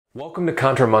Welcome to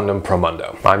Contra Mundum Pro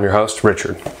Mundo. I'm your host,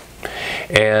 Richard,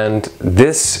 and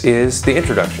this is the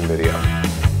introduction video.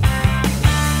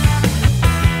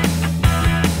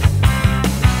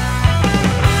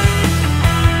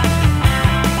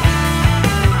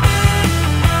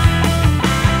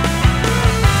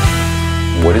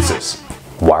 What is this?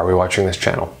 Why are we watching this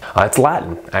channel? It's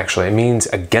Latin, actually. It means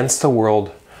against the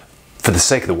world for the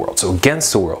sake of the world. So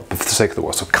against the world, but for the sake of the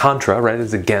world. So contra, right,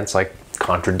 is against, like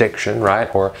contradiction,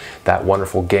 right? Or that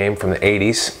wonderful game from the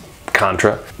 80s,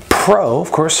 Contra. Pro,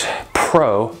 of course,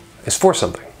 pro is for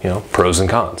something, you know, pros and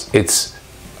cons. It's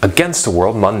against the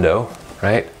world, mundo,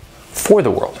 right? For the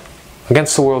world.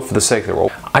 Against the world for the sake of the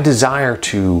world. I desire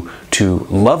to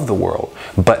love the world,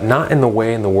 but not in the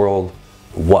way in the world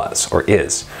was or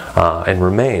is and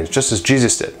remains, just as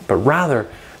Jesus did, but rather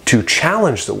to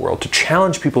challenge the world, to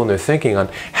challenge people in their thinking on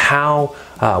how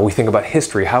we think about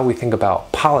history, how we think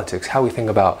about politics, how we think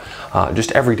about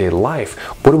just everyday life.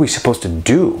 What are we supposed to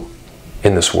do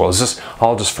in this world? Is this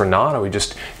all just for naught? Are we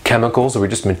just chemicals? Are we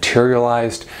just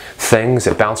materialized things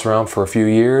that bounce around for a few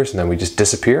years and then we just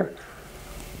disappear?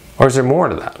 Or is there more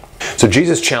to that? So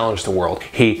Jesus challenged the world.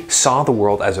 He saw the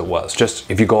world as it was. Just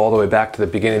if you go all the way back to the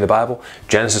beginning of the Bible,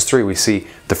 Genesis 3, we see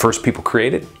the first people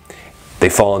created. They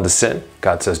fall into sin.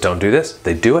 God says, don't do this.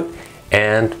 They do it.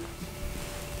 And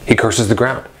he curses the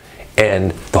ground. And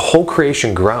the whole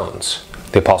creation groans,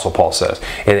 the Apostle Paul says,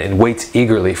 and waits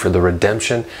eagerly for the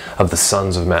redemption of the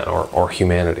sons of men or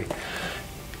humanity.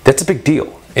 That's a big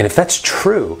deal. And if that's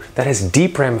true, that has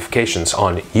deep ramifications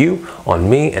on you, on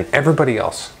me, and everybody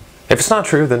else. If it's not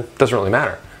true, then it doesn't really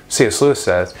matter. C.S. Lewis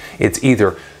says it's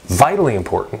either vitally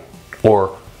important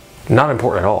or not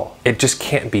important at all. It just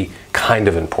can't be kind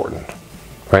of important.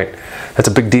 Right? That's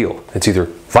a big deal. It's either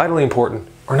vitally important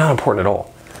or not important at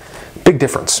all. Big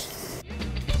difference.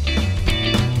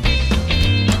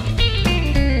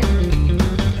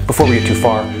 Before we get too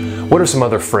far, what are some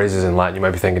other phrases in Latin you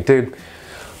might be thinking, dude,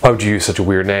 why would you use such a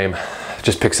weird name?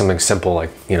 Just pick something simple like,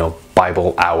 you know,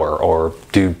 Bible Hour, or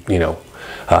do, you know,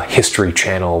 History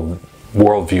Channel,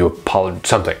 Worldview,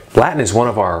 something. Latin is one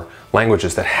of our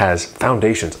languages that has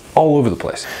foundations all over the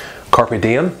place. Carpe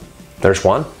diem, there's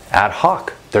one. Ad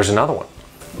hoc, there's another one.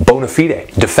 Bona fide,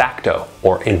 de facto,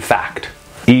 or in fact.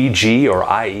 E.g. or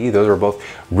i.e., those are both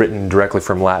written directly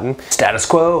from Latin. Status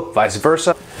quo, vice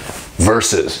versa.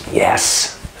 Verses,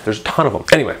 yes. There's a ton of them.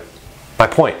 Anyway, my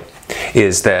point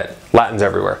is that Latin's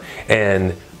everywhere.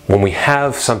 And when we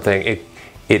have something,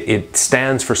 it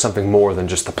stands for something more than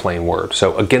just the plain word.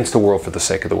 So against the world for the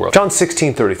sake of the world. John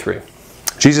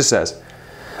 16:33, Jesus says,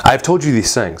 I have told you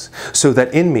these things, so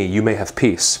that in me you may have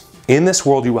peace. In this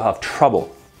world you will have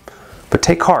trouble, but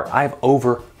take heart, I have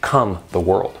overcome the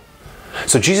world.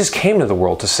 So Jesus came to the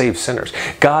world to save sinners.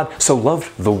 God so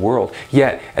loved the world,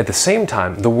 yet at the same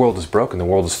time the world is broken, the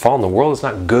world is fallen, the world is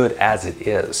not good as it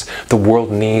is. The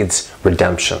world needs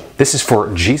redemption. This is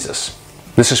for Jesus.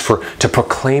 This is to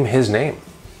proclaim His name.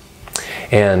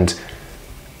 And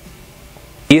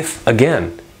if,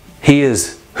 again, He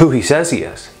is who He says He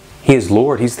is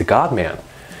Lord, He's the God-man.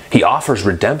 He offers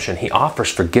redemption. He offers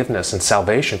forgiveness and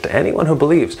salvation to anyone who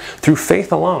believes through faith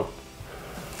alone.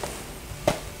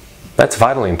 That's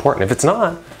vitally important. If it's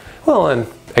not, well, then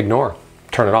ignore,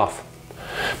 turn it off.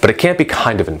 But it can't be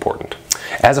kind of important.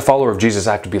 As a follower of Jesus,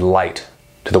 I have to be light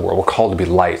to the world. We're called to be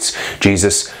lights.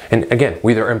 Jesus, and again,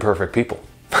 we are imperfect people.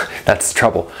 That's the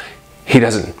trouble. He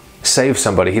doesn't save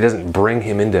somebody. He doesn't bring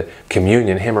him into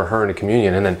communion, him or her into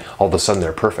communion, and then all of a sudden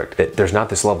they're perfect. There's not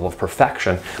this level of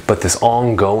perfection, but this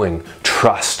ongoing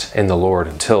trust in the Lord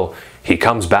until He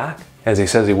comes back, as He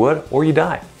says He would, or you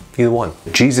die. Either one.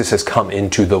 Jesus has come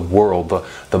into the world,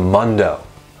 the mundo,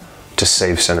 to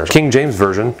save sinners. King James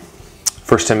Version,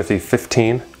 1 Timothy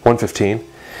 1:15,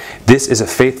 this is a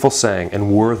faithful saying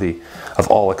and worthy of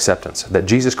all acceptance, that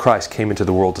Jesus Christ came into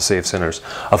the world to save sinners,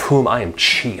 of whom I am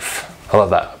chief. I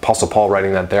love that. Apostle Paul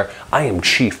writing that there. I am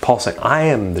chief. Paul saying, I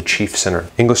am the chief sinner.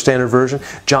 English Standard Version,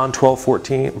 John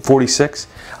 12:46.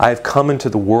 I have come into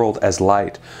the world as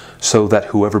light, so that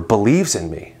whoever believes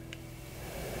in me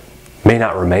may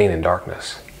not remain in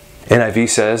darkness. NIV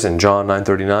says in John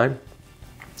 9:39,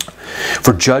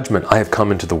 for judgment I have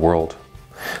come into the world,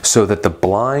 so that the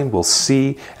blind will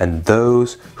see, and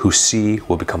those who see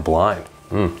will become blind.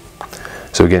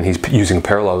 So again, he's using a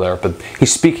parallel there, but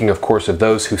he's speaking, of course, of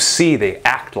those who see, they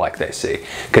act like they see,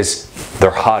 because they're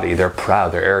haughty, they're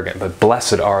proud, they're arrogant. But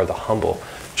blessed are the humble,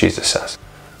 Jesus says.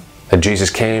 And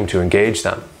Jesus came to engage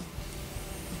them.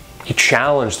 He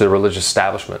challenged the religious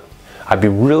establishment. I'd be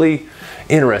really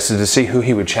interested to see who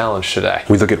He would challenge today.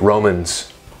 We look at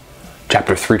Romans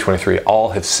chapter 3:23, all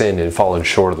have sinned and fallen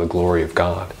short of the glory of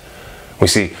God. We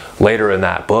see later in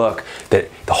that book that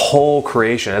the whole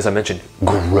creation, as I mentioned,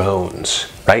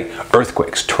 groans, right?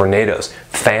 Earthquakes, tornadoes,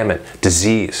 famine,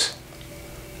 disease,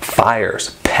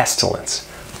 fires, pestilence,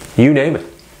 you name it.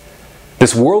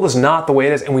 This world is not the way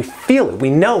it is, and we feel it. We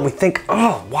know, we think,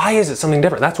 oh, why is it something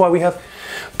different? That's why we have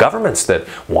governments that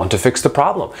want to fix the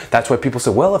problem. That's why people say,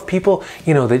 well, if people,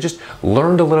 they just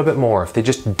learned a little bit more, if they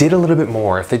just did a little bit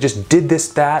more, if they just did this,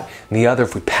 that, and the other,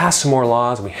 if we passed some more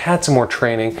laws and we had some more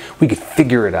training, we could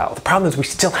figure it out. The problem is we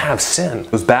still have sin.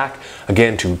 It goes back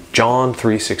again to John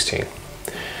 3:16.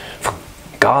 For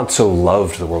God so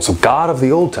loved the world. So God of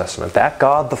the Old Testament, that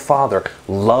God the Father,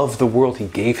 loved the world. He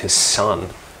gave his Son.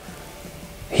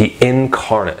 He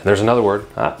incarnate. And there's another word,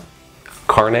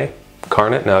 carne.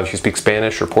 Now, if you speak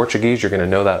Spanish or Portuguese, you're going to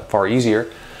know that far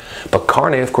easier. But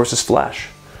carne, of course, is flesh.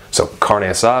 So carne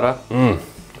asada,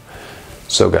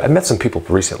 so good. I met some people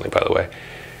recently, by the way,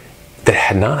 that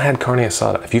had not had carne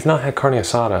asada. If you've not had carne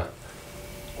asada,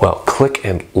 well, click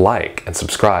and like and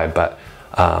subscribe. But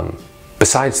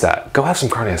besides that, go have some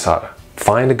carne asada.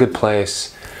 Find a good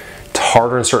place. It's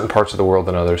harder in certain parts of the world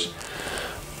than others.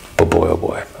 But boy, oh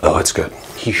boy, oh, it's good.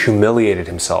 He humiliated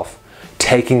himself,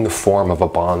 taking the form of a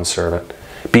bondservant,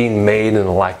 being made in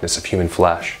the likeness of human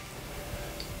flesh.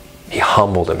 He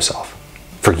humbled himself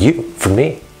for you, for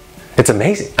me. It's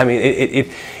amazing. I mean,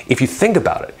 if you think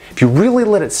about it, if you really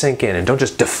let it sink in and don't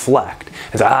just deflect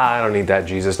and say, I don't need that,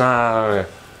 Jesus. Nah.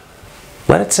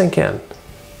 Let it sink in.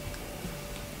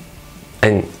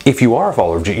 And if you are a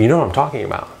follower of Jesus, you know what I'm talking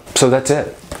about. So that's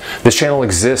it. This channel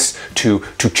exists to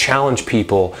challenge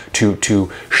people,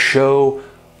 to show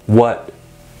what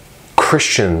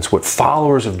Christians, what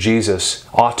followers of Jesus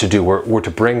ought to do. We're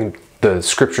to bring the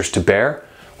scriptures to bear.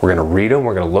 We're going to read them.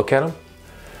 We're going to look at them.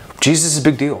 Jesus is a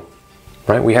big deal,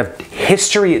 right? We have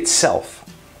history itself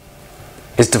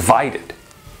is divided.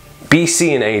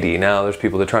 BC and AD. Now there's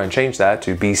people that try and change that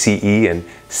to BCE and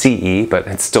CE, but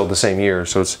it's still the same year,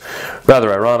 so it's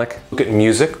rather ironic. Look at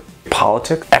music,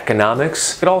 politics,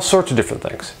 economics, at all sorts of different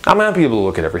things. I'm not able to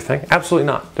look at everything. Absolutely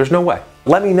not. There's no way.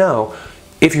 Let me know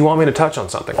if you want me to touch on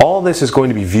something. All this is going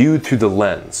to be viewed through the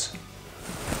lens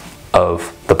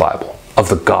of the Bible, of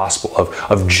the gospel,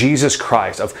 of Jesus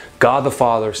Christ, of God the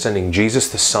Father sending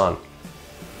Jesus the Son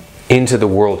into the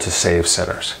world to save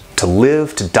sinners, to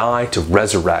live, to die, to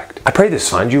resurrect. I pray this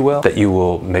finds you well, that you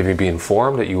will maybe be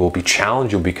informed, that you will be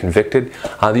challenged, you'll be convicted,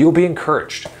 that you'll be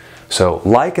encouraged. So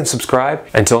like and subscribe.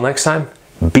 Until next time,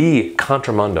 be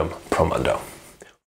Contra Mundum Pro Mundo.